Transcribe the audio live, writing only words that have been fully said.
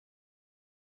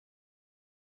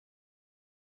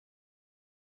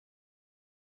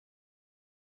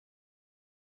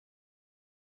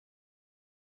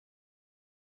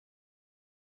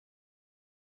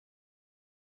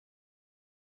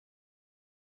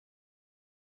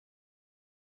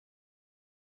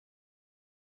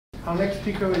Our next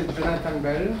speaker is Jonathan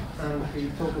Bell, and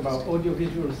he'll talk about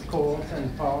audiovisual scores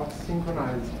and parts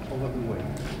synchronized over the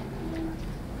web.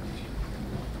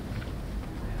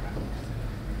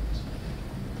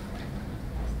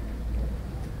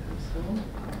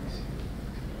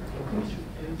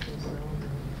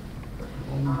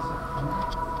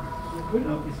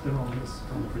 No, it's the wrong list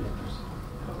from the projectors.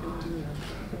 How can we do that?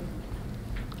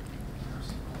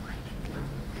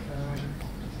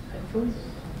 Headphones?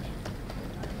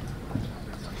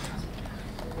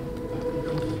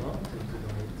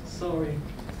 Sorry.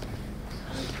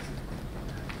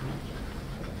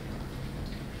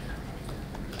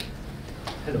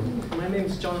 Hello, my name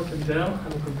is Jonathan Bell.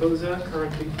 I'm a composer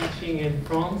currently teaching in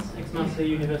France, Aix-Marseille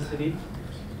University,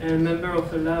 and member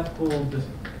of a lab called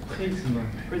PRISM,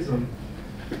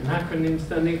 an acronym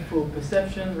standing for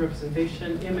Perception,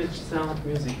 Representation, Image, Sound,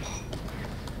 Music.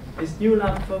 This new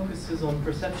lab focuses on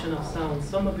perception of sound.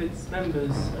 Some of its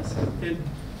members assisted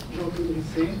Jean-Claude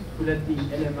Risset, who led the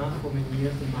LMA for many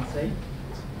years in Marseille.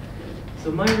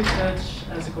 So my research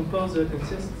as a composer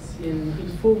consists in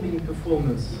informing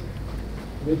performers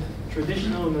with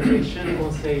traditional notation,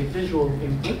 or say visual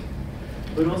input,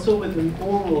 but also with an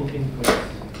oral input,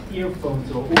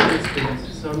 earphones or audio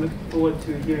scores. So I'm looking forward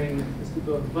to hearing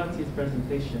Mr. Botti's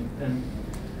presentation, and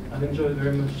I've enjoyed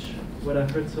very much what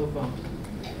I've heard so far.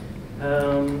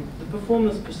 The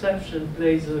performer's perception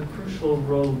plays a crucial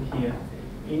role here.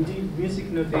 Indeed, music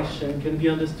notation can be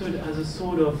understood as a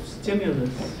sort of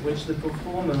stimulus which the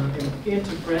performer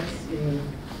interprets in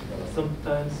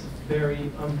sometimes very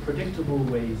unpredictable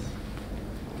ways.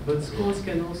 But scores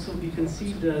can also be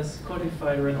conceived as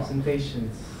codified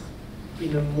representations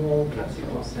in a more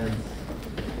classical sense.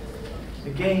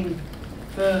 Again,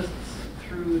 first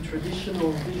through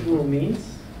traditional visual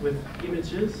means with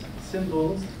images,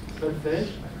 symbols, solfège,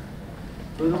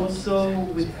 but also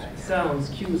with sounds,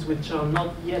 cues which are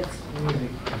not yet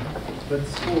music, but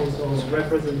scores or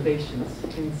representations.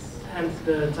 Hence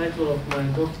the title of my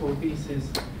doctoral piece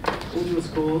is Audio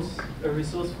Scores, a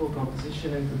resource for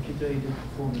composition and computer-aided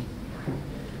performance.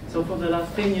 So for the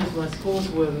last 10 years, my scores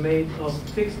were made of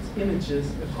fixed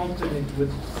images accompanied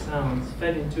with sounds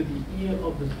fed into the ear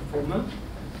of the performer,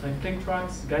 like click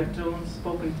tracks, guide tones,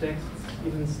 spoken texts,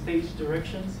 even stage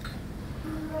directions.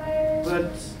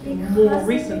 But more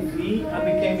recently, I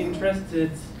became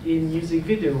interested in music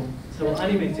video, so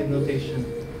animated notation,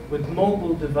 with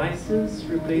mobile devices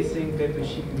replacing paper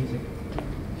sheet music.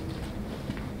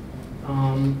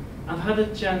 I've had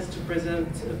a chance to present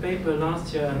a paper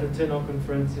last year at the TENOR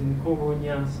conference in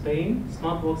Coruña, Spain,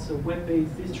 Smartbox, a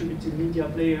web-based distributed media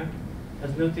player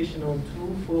as notational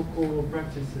tool for choral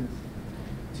practices.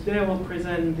 Today I will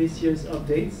present this year's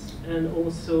updates and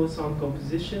also some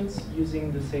compositions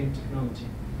using the same technology.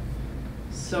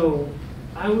 So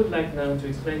I would like now to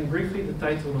explain briefly the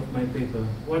title of my paper.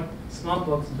 What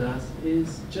Smartbox does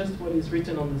is just what is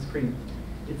written on the screen.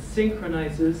 It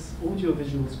synchronizes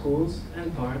audiovisual scores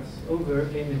and parts over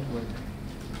a network.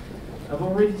 I've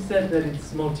already said that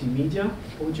it's multimedia,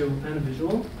 audio and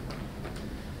visual.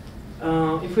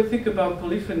 If we think about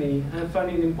polyphony, I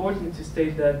find it important to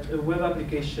state that a web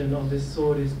application of this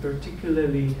sort is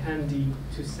particularly handy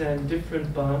to send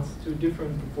different parts to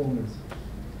different performers.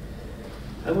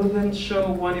 I will then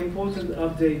show one important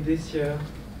update this year,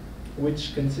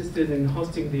 which consisted in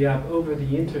hosting the app over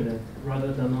the internet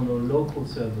rather than on a local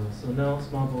server. So now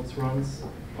Smartbox runs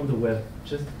on the web,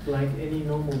 just like any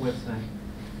normal website.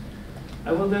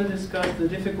 I will then discuss the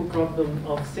difficult problem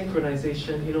of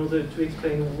synchronization in order to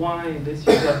explain why this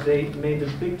year's update made a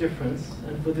big difference.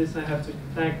 And for this, I have to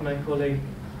thank my colleague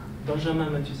Benjamin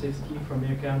Matusevski from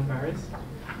IRCAM Paris.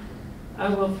 I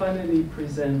will finally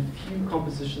present few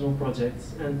compositional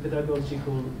projects and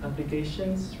pedagogical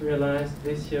applications realized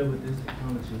this year with this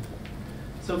technology.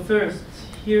 So first,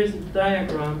 here's a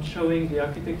diagram showing the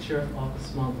architecture of the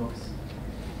Smartbox.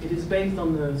 It is based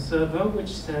on the server which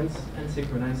sends and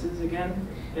synchronizes, again,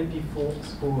 MP4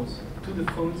 scores to the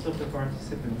phones of the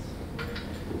participants.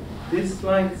 This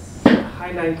slide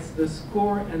highlights the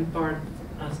score and part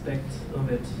aspect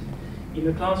of it. In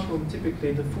a classroom,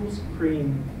 typically the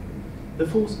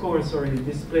full score is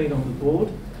displayed on the board,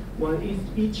 while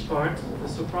each part, the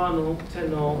soprano,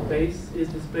 tenor, bass, is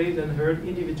displayed and heard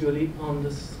individually on the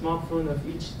smartphone of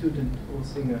each student or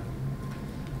singer.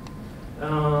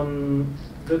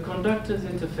 The conductor's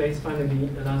interface finally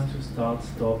allows to start,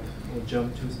 stop, or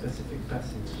jump to a specific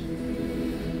passage.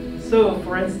 So,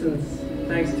 for instance,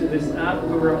 thanks to this app,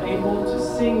 we were able to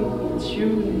sing in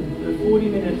tune a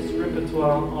 40-minute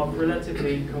repertoire of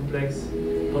relatively complex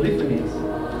polyphonies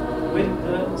with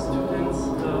the students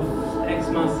of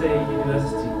Aix-Marseille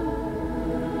University.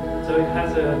 So So it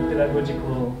has a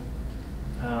pedagogical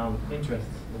interest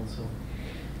also.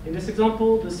 In this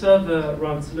example, the server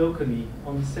runs locally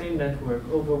on the same network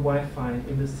over Wi-Fi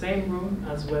in the same room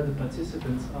as where the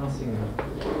participants are singing.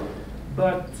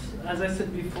 But as I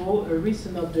said before, a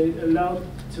recent update allowed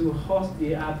to host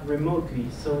the app remotely,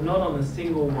 so not on a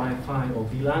single Wi-Fi or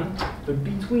VLAN, but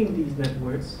between these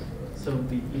networks, so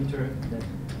the internet.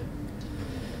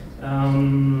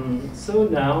 So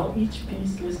now each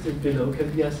piece listed below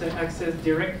can be accessed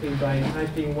directly by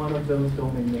typing one of those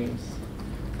domain names,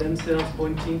 themselves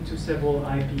pointing to several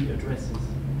IP addresses.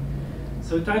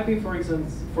 So typing, for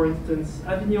instance,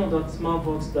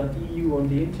 avignon.smartvox.eu on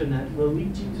the internet will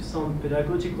lead you to some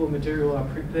pedagogical material I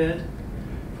prepared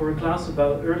for a class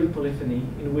about early polyphony,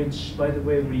 in which, by the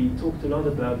way, we talked a lot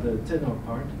about the tenor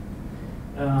part.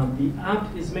 The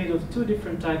app is made of two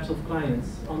different types of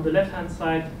clients. On the left-hand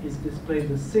side is displayed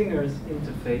the singer's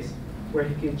interface, where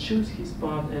he can choose his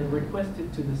part and request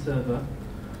it to the server.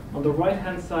 On the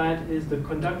right-hand side is the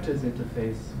conductor's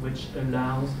interface, which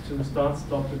allows to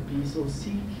start-stop a piece or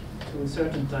seek to a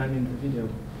certain time in the video.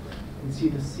 You can see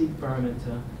the seek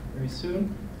parameter very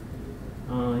soon.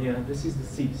 Yeah, this is the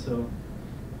seek, so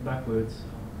backwards,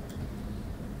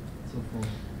 so forth.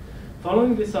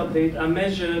 Following this update, I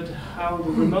measured how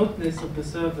the remoteness of the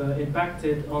server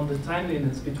impacted on the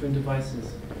timeliness between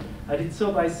devices. I did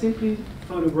so by simply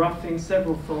photographing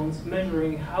several phones,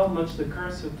 measuring how much the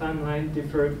cursor timeline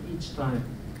differed each time.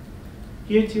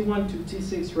 Here T1 to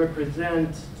T6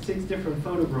 represent 6 different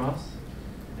photographs,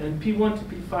 and P1 to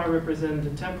P5 represent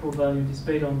the temporal value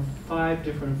displayed on 5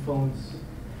 different phones.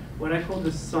 What I call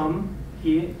the sum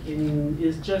here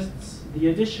is just the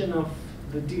addition of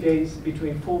the delays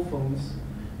between 4 phones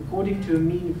according to a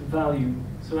mean value,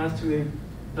 so as to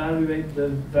evaluate the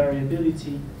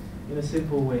variability in a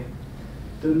simple way.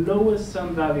 The lowest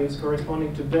sum values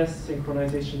corresponding to best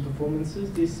synchronization performances.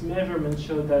 This measurement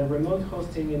showed that remote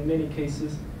hosting in many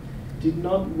cases did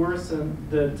not worsen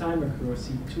the time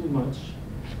accuracy too much,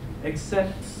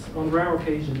 except on rare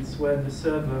occasions where the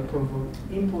server provoked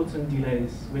important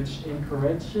delays, which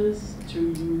encourages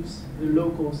to use the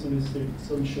local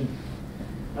solution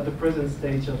at the present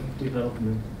stage of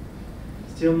development.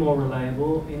 Still more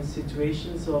reliable in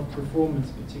situations of performance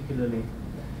particularly.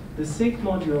 The sync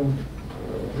module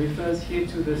refers here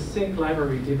to the sync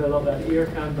library developed at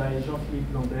IRCAM by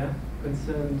Jean-Philippe Lambert,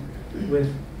 concerned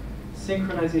with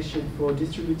synchronization for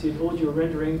distributed audio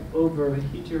rendering over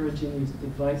heterogeneous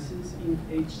devices in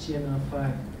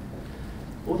HTML5.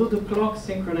 Although the clock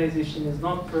synchronization is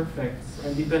not perfect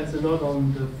and depends a lot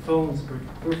on the phone's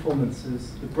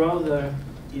performances, the browser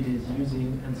it is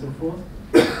using, and so forth,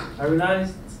 I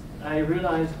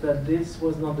realized that this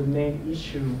was not the main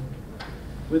issue.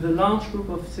 With a large group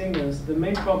of singers, the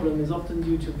main problem is often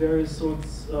due to various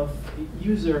sorts of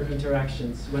user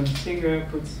interactions. When the singer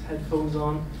puts headphones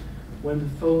on, when the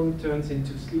phone turns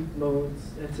into sleep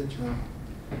modes, etc.,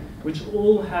 which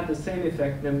all had the same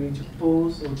effect, namely to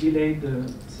pause or delay the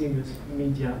singer's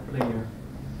media player.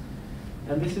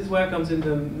 And this is where comes in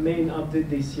the main update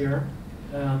this year,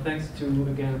 thanks to,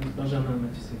 again, Benjamin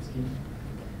Matusewski.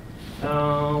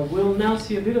 We'll now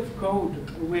see a bit of code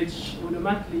which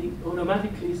automatically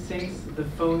syncs the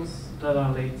phones that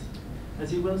are late.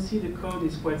 As you will see, the code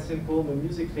is quite simple, but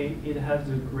musically it has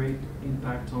a great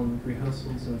impact on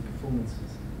rehearsals and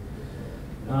performances.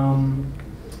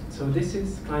 So this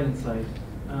is client side.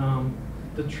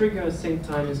 The trigger sync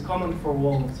time is common for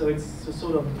all, so it's a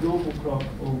sort of global clock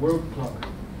or world clock.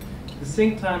 The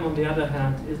sync time, on the other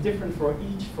hand, is different for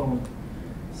each phone.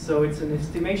 So it's an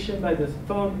estimation by the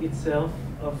phone itself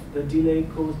of the delay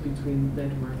caused between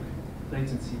network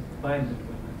latency, by network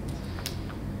latency.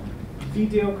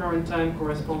 Video current time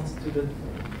corresponds to the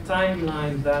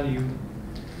timeline value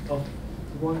of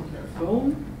one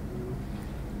phone.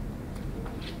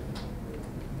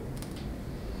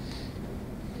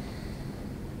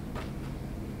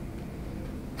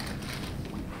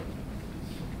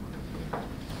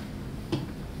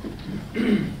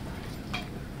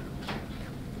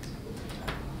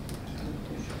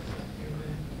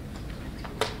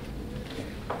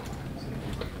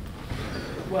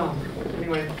 Well,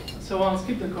 anyway, so I'll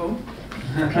skip the code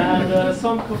and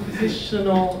some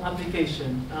compositional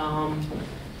application.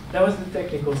 That was the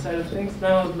technical side of things.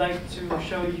 Now I'd like to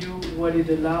show you what it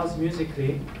allows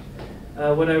musically,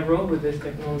 what I wrote with this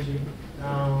technology.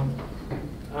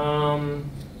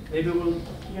 Maybe we'll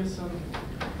hear some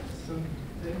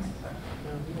things.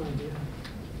 No idea.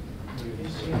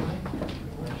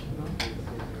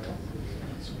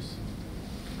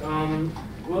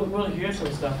 We'll hear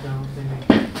some stuff now,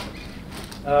 maybe.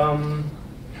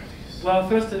 Well,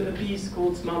 first a piece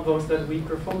called Smart Voice that we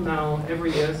perform now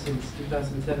every year since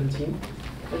 2017.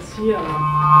 Let's see this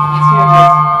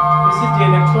is the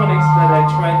electronics that I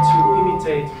tried to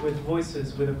imitate with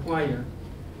voices with a choir.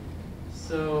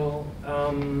 So,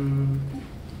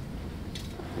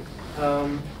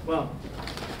 well,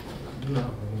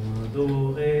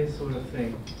 do, re sort of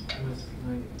thing. It was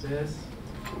like this.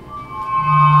 And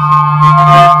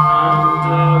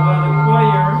well, the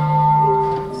choir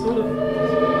sort of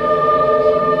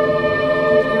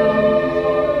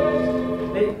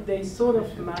they sort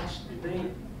of matched. They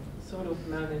sort of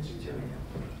managed to.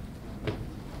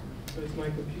 So it's my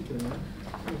computer, right?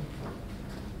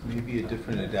 Maybe a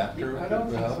different adapter. I don't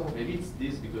think so. Maybe it's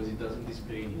this because it doesn't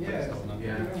display any Yes, text or nothing.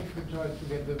 even if we try to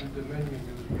get the menu,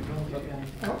 we don't get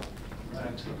anything. Oh.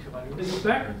 Is it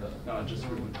back? No, I just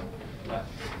removed that.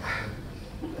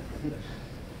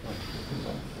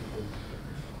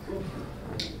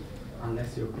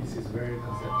 Unless your piece is very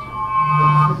conceptual.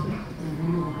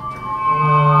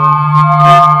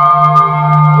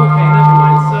 Okay, never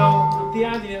mind. So the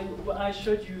idea, I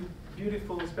showed you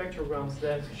beautiful spectrograms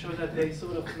that show that they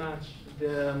sort of match.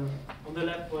 On the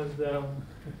left was the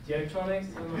electronics,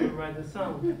 and on the right the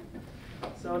sound.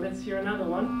 So let's hear another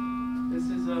one. This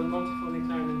is a multiphonic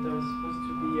clarinet that was supposed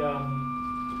to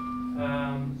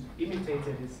be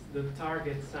imitated. It's the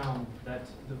target sound that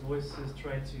the voices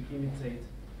try to imitate.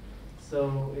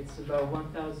 So it's about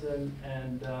 1,000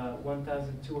 and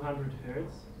 1,200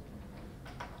 hertz.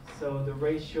 So the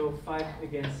ratio 5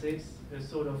 against 6 is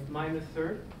sort of minor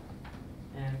third.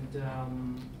 And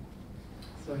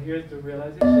so here's the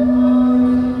realization.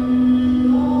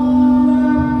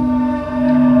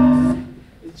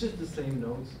 It's just the same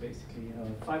notes, basically.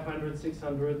 500,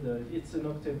 600, it's an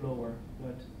octave lower.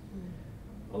 But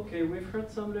okay, we've heard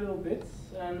some little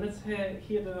bits, and let's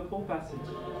hear the whole passage.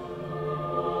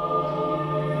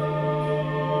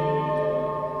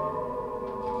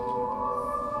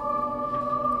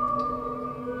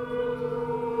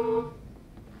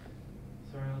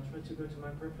 To go to my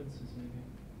preferences, maybe.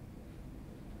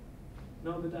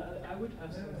 No, but I would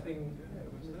have something.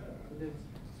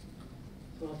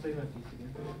 So I'll play my piece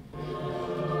again.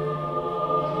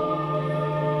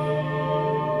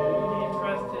 The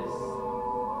interest is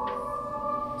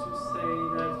to say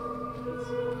that it's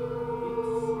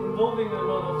involving a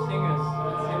lot of singers.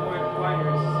 Let's say we're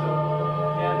choirs. So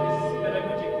yeah, this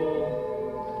pedagogical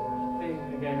thing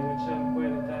again, which I'm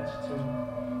quite attached to.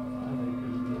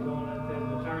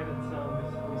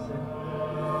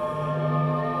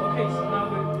 Okay, so now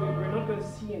we're not going to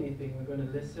see anything, we're going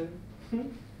to listen.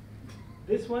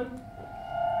 This one.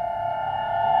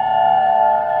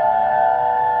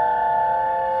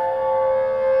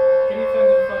 Can you find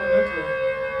the fundamental?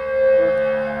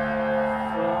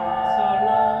 So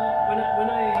when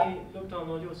I looked on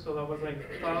Audioscope, I was like,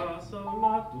 fa, sol,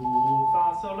 la, do, fa,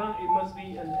 sol, la. It must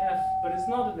be an F, but it's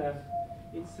not an F.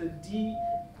 It's a D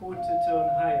quarter tone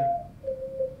higher.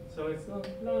 So it's not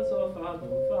la, sol, fa, do,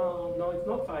 fa. No, it's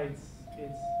not fa. It's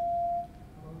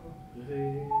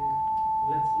re.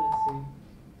 Let's see.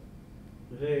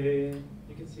 Re.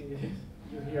 You can see you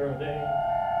hear a re.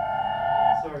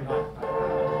 Sorry.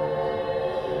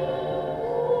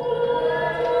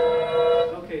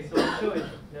 Okay, so I'll show it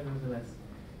nevertheless.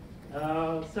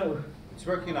 So It's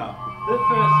working out. the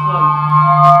first one,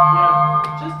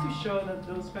 yeah, just to show that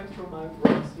those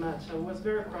spectrograms match. I was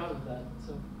very proud of that.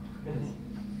 So yes.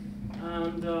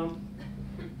 And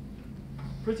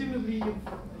presumably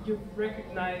you've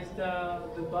recognized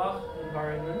the Bach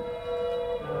environment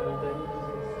that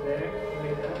is there.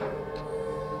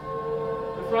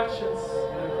 The fractions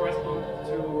correspond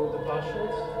to the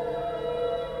partials.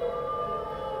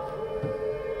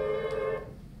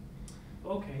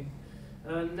 Okay,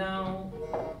 now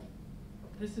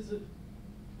this is a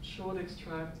short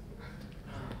extract.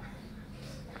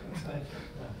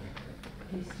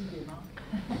 It's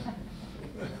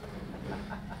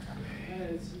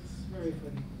very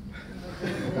funny.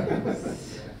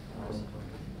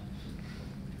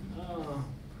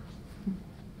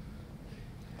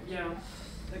 Yeah,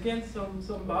 again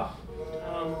some Bach.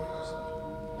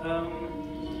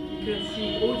 You can see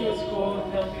audio score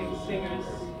helping singers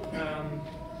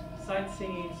sight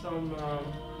singing some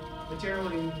material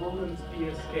in golden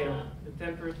sphere scale, the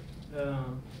tempered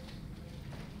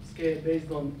scale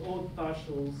based on all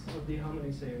partials of the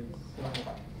harmony series. So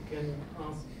you can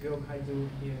ask Georg Haidu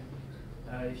here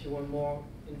if you want more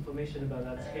information about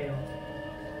that scale.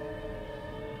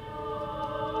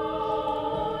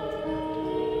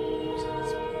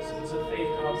 It's a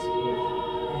fade house scale.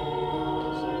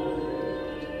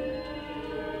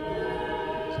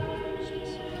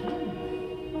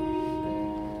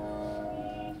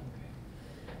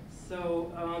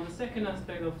 second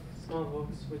aspect of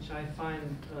SmartVox, which I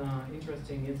find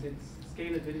interesting, is its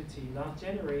scalability. Last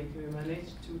January, we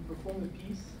managed to perform a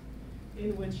piece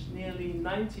in which nearly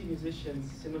 90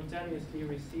 musicians simultaneously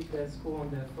received their score on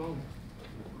their phone,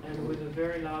 and with a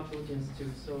very large audience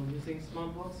too. So using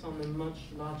SmartVox on a much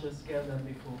larger scale than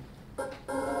before.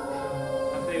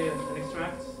 I'll play an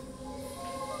extract.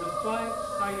 The 5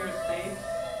 higher states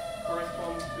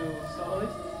correspond to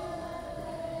soloists.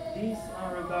 These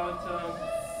are about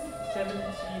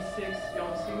 76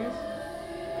 young singers,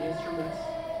 the instruments.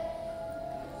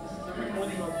 This is a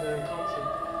recording of the concert.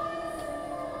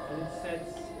 And it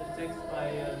sets a text by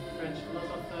French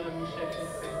philosopher Michel.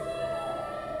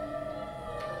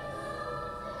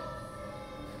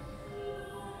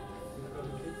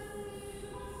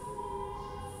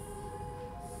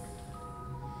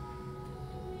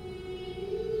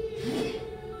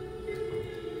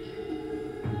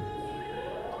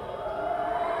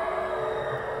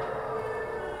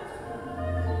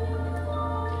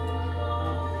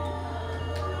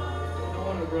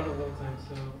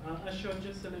 I showed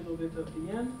just a little bit of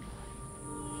the end.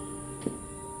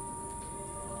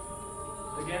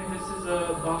 Again, this is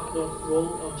a bar.roll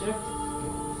object.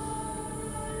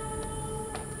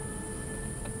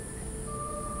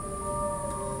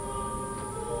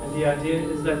 And the idea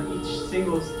is that each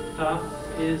single staff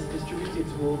is distributed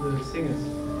to all the singers.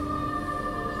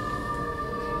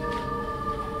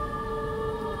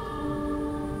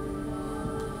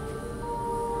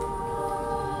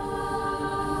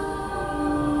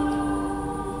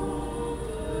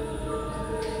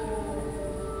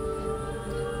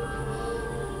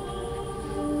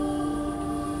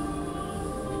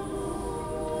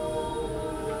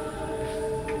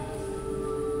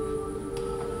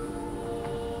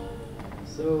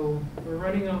 So we're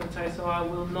running out of time, so I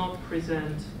will not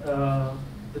present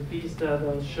the piece that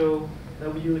I'll show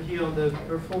that you'll hear on the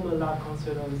Performer Lab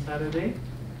concert on Saturday.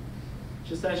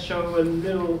 Just I show a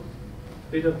little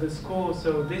bit of the score.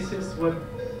 So this is what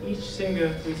each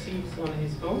singer receives on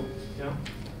his phone. Yeah.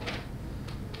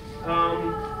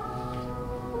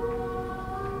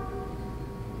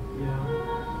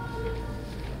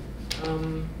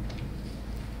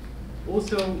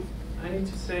 Also, I need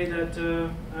to say that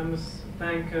I must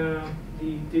thank the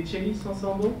De Chelis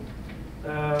Ensemble,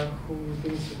 who've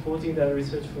been supporting that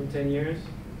research for 10 years.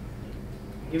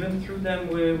 Even through them,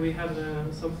 we have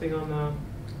something on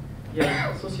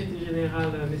Société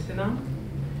Générale Mécénat.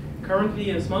 Currently,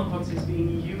 SmartVox is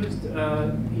being used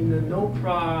in an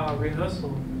opera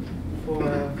rehearsal for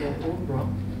opera,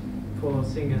 for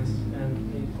singers,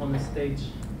 and on the stage.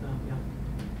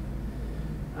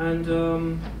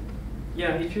 And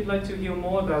yeah, if you'd like to hear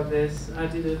more about this, I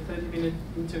did a 30-minute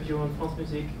interview on France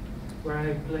Musique where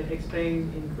I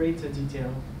explain in greater detail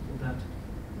all that.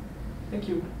 Thank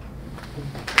you.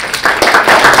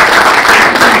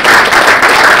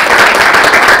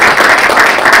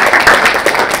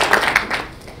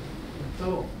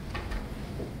 So,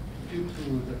 due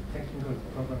to the technical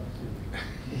problems,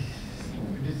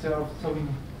 you deserve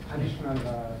some additional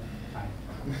time.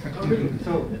 Oh, really?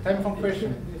 So, time for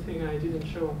questions. The thing I didn't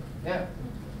show. Yeah.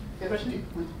 Question?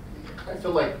 I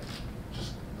feel like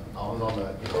just I was on the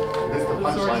this the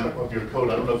punchline of your code.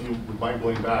 I don't know if you would mind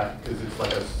going back because it's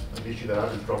like an issue that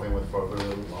I've been struggling with for a really,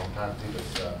 really long time too.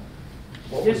 This,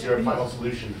 what was your final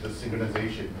solution to the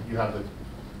synchronization? You have the.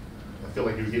 I feel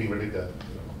like you're getting ready to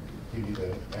give me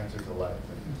the answer to life.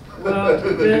 Well,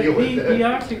 the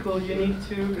article you need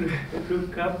to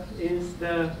look up is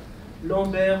the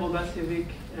Lambert, Robacevic,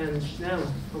 and Schnell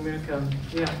from America.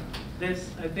 Yeah,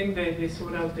 this I think they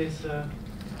sort out this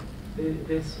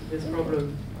this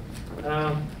problem.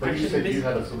 But you said you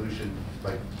had a solution,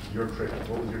 like your trick.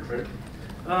 What was your trick?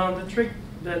 The trick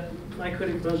that my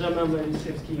colleague Benjamin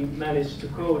Maliszewski managed to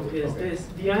code is this.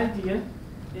 The idea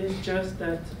is just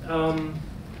that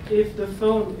if the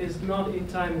phone is not in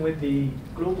time with the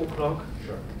global clock,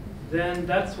 then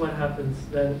that's what happens.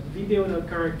 The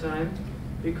video.correct time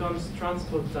becomes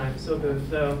transport time. So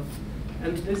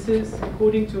and this is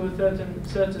according to a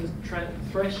certain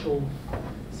threshold.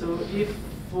 So if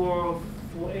for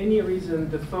any reason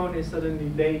the phone is suddenly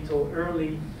late or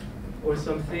early or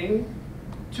something,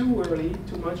 too early,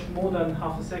 too much, more than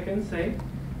half a second, say,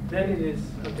 then it is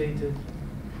updated.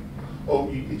 Oh,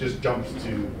 it just jumps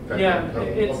to. Yeah,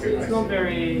 it's not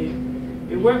very.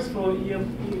 It works for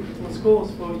for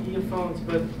scores for earphones,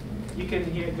 but you can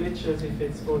hear glitches if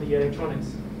it's for the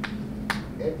electronics.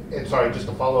 And sorry, just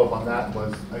to follow up on that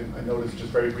was, I noticed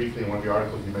just very briefly in one of your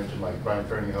articles you mentioned like Brian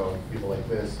Fernyhough and people like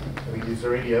this. I mean, is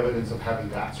there any evidence of having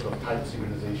that sort of type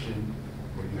synchronization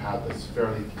where you have this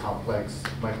fairly complex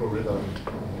micro rhythm,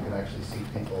 and you can actually see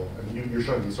people. I mean, you're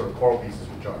showing these sort of choral pieces,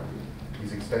 which are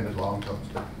these extended long tones,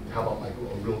 but how about like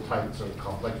a real tight sort of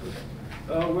complex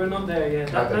rhythm? We're not there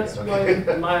yet. That's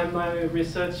Okay. why my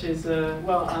research is,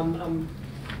 well, I'm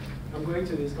going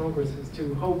to these congresses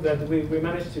to hope that we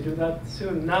manage to do that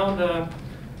soon. Now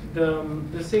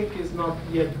the sync is not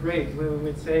yet great. We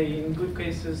would say in good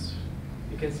cases,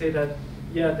 you can say that,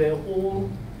 yeah,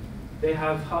 they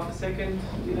have half a second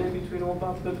delay between all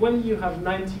parts. But when you have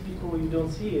 90 people, you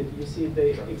don't see it. You see it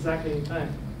exactly in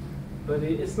time. But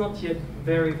it's not yet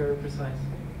very, very precise.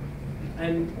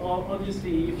 And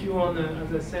obviously, if you're on,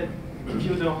 as I said, if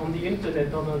you're on the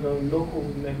internet, on a local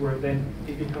network, then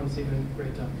it becomes even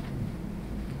greater,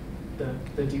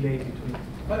 the delay between.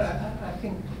 But I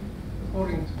think,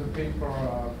 according to the paper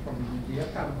from the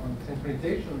ACAM on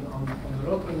synchronization, on the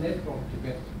local network, you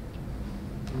get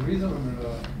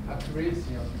reasonable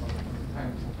accuracy on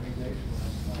time synchronization,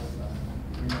 as I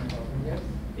remember. Yes?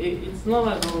 It's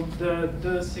not as though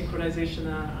the synchronization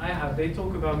I have, they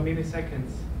talk about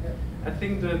milliseconds. Yeah. I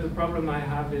think the problem I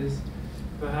have is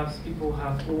perhaps people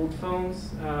have old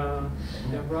phones,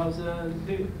 their browser.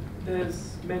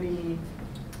 There's many.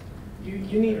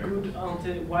 You need good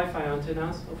Wi-Fi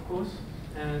antennas, of course,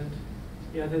 and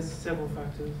yeah, there's several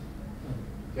factors.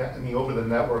 Yeah, I mean, over the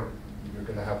network, you're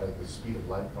going to have like the speed of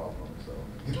light problem. So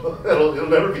you know, it'll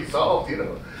never be solved. You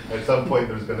know, at some point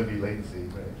there's going to be latency,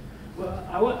 right? Well,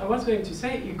 I was going to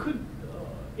say it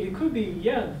could be,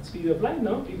 yeah, speed of light.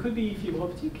 No, it could be fiber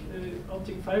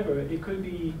optic fiber. It could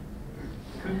be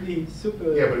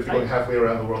super. Yeah, but if you're going halfway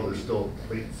around the world, there's still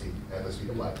latency and the speed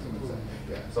of light.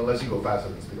 Yeah, so unless you go faster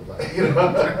than the speed of light, you know.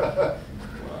 Well, I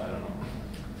don't know.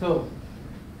 So,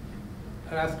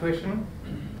 last question.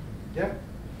 Yeah.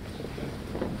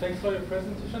 Thanks for your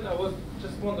presentation. I was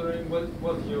just wondering what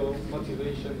was your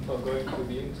motivation for going to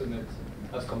the internet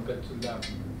as compared to lab,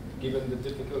 given the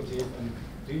difficulties, and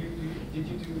did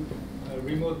you do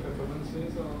remote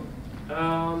performances or?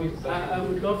 I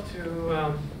would love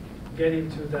to get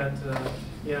into that,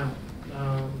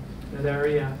 that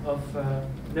area of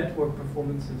network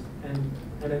performances and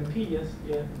NMP. Yes,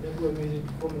 yeah, network music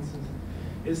performances.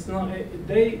 It's not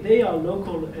they are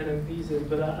local NMPs,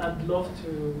 but I'd love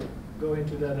to go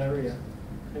into that area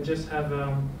and just have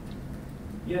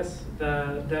yes,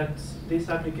 that this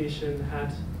application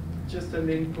had just an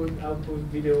input-output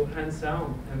video and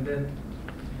sound, and then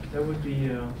that would be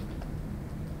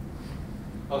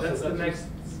that's the next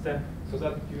step. So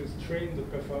that you stream the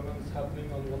performance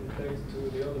happening on one place to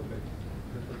the other place.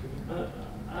 That's what you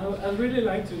mean? I'd really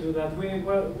like to do that.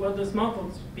 Well, the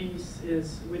SmartVox piece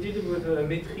is, we did it with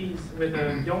maîtrise, with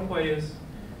young choirs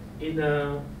in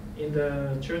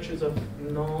the churches of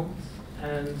Nantes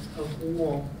and of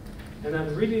Rouen. And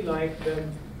I'd really like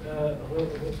them,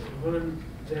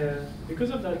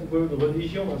 because of that word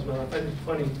religion as well, I find it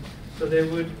funny. So they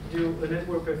would do a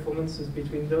network performances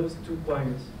between those two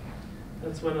choirs.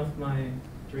 That's one of my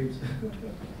dreams.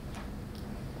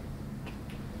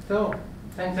 So,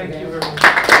 thank you Thank you again. very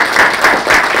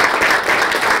much.